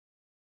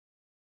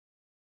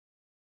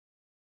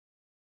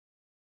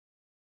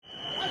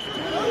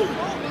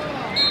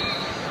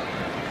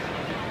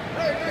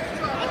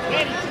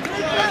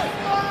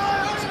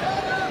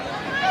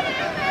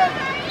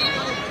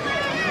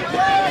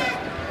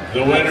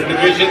The winner,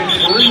 Division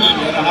 3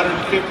 at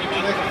 150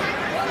 minutes.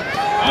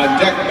 On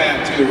deck,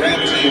 mat 2,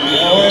 Ramsey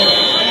Floyd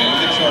and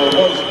Mitchell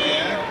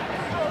Wozniak.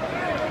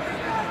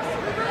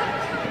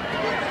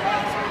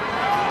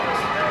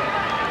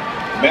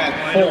 Mat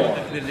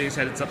 4. The days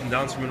had its up and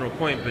downs from Mineral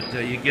Point, but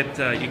you get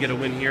a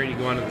win here and you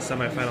go on to the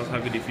semifinals. How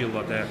good do you feel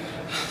about that?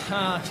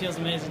 It feels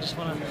amazing. Just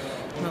one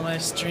of my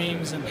life's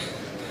dreams and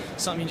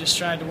something you just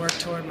tried to work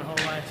toward my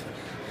whole life.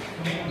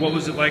 What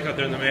was it like out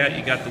there on the mat?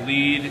 You got the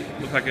lead. It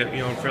looked like a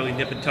fairly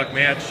nip and tuck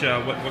match.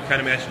 What kind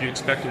of match did you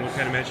expect, and what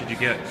kind of match did you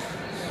get?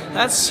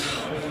 That's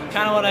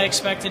kind of what I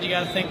expected. You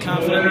got to think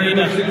confidently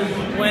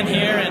to win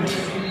here, and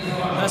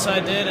that's what I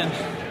did. And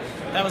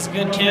that was a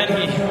good kid.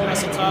 He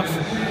wrestled tough,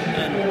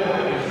 and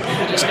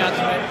he just got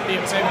to be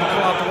able to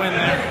pull out the win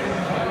there.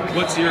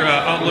 What's your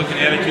outlook and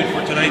attitude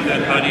for tonight?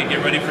 Then, how do you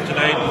get ready for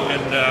tonight?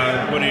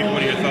 And what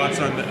are your thoughts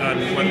on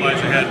what lies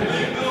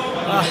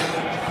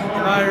ahead?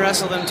 I've already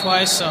wrestled them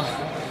twice, so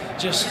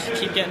just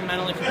keep getting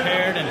mentally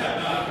prepared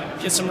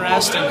and get some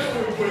rest and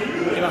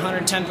give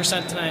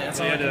 110% tonight.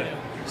 That's all I can do.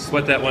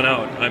 Sweat that one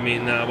out. I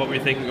mean, what were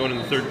you thinking going in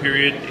the third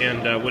period,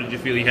 and what did you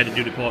feel you had to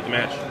do to pull out the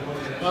match?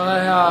 Well,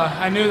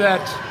 I knew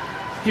that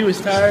he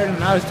was tired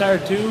and I was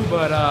tired too,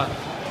 but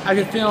I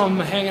could feel him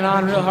hanging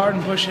on real hard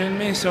and pushing in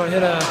me, so I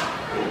hit a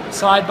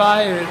slide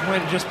by. It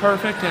went just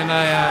perfect, and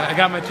I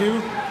got my 2,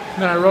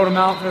 and then I rode him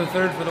out for the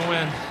third for the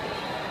win.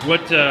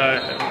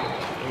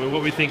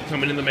 What were you thinking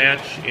coming in the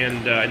match?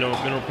 And I know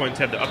Mineral Point's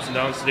had the ups and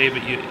downs today,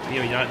 but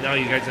now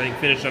you guys I think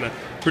finished on a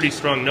pretty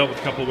strong note with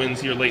a couple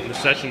wins here late in the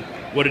session.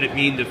 What did it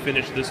mean to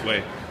finish this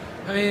way?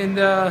 I mean,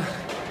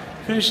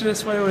 finishing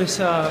this way was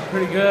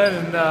pretty good,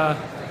 and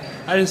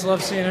I just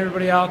love seeing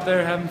everybody out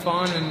there having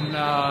fun.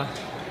 And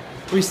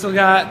we still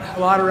got a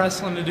lot of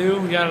wrestling to do.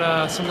 We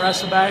got some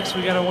wrestlebacks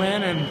we got to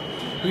win, and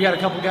we got a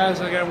couple guys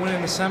that got to win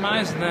in the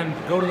semis, and then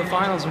go to the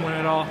finals and win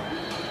it all.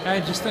 I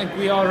just think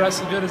we all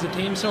wrestled good as a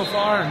team so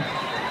far, and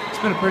it's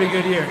been a pretty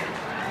good year.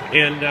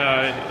 And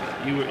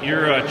your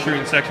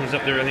cheering section was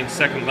up there, I think,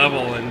 second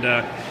level. And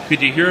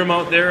could you hear them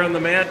out there on the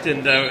mat?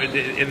 And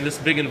in this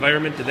big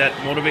environment, did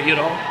that motivate you at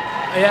all?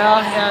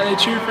 Yeah, they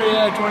cheer for you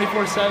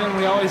 24/7.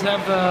 We always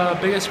have the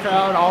biggest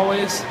crowd,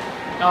 always.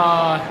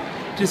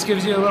 Just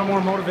gives you a little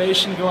more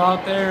motivation to go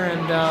out there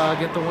and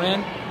get the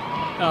win.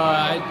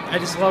 I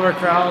just love our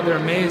crowd. They're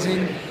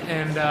amazing,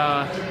 and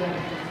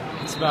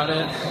that's about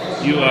it.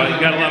 You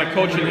got a lot of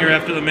coaching here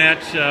after the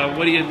match.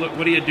 What do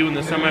you do in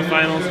the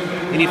semifinals?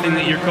 Anything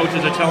that your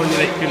coaches are telling you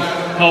that can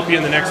help you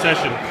in the next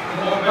session?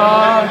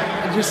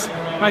 Just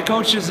my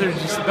coaches are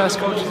just the best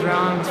coaches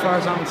around as far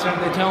as I'm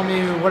concerned. They tell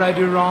me what I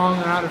do wrong.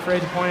 They're not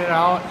afraid to point it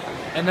out.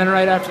 And then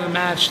right after the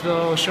match,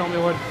 they'll show me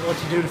what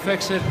to do to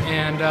fix it.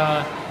 And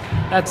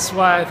that's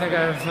why I think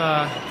I've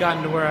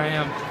gotten to where I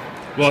am.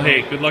 Well,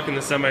 hey, good luck in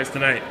the semis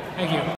tonight. Thank you.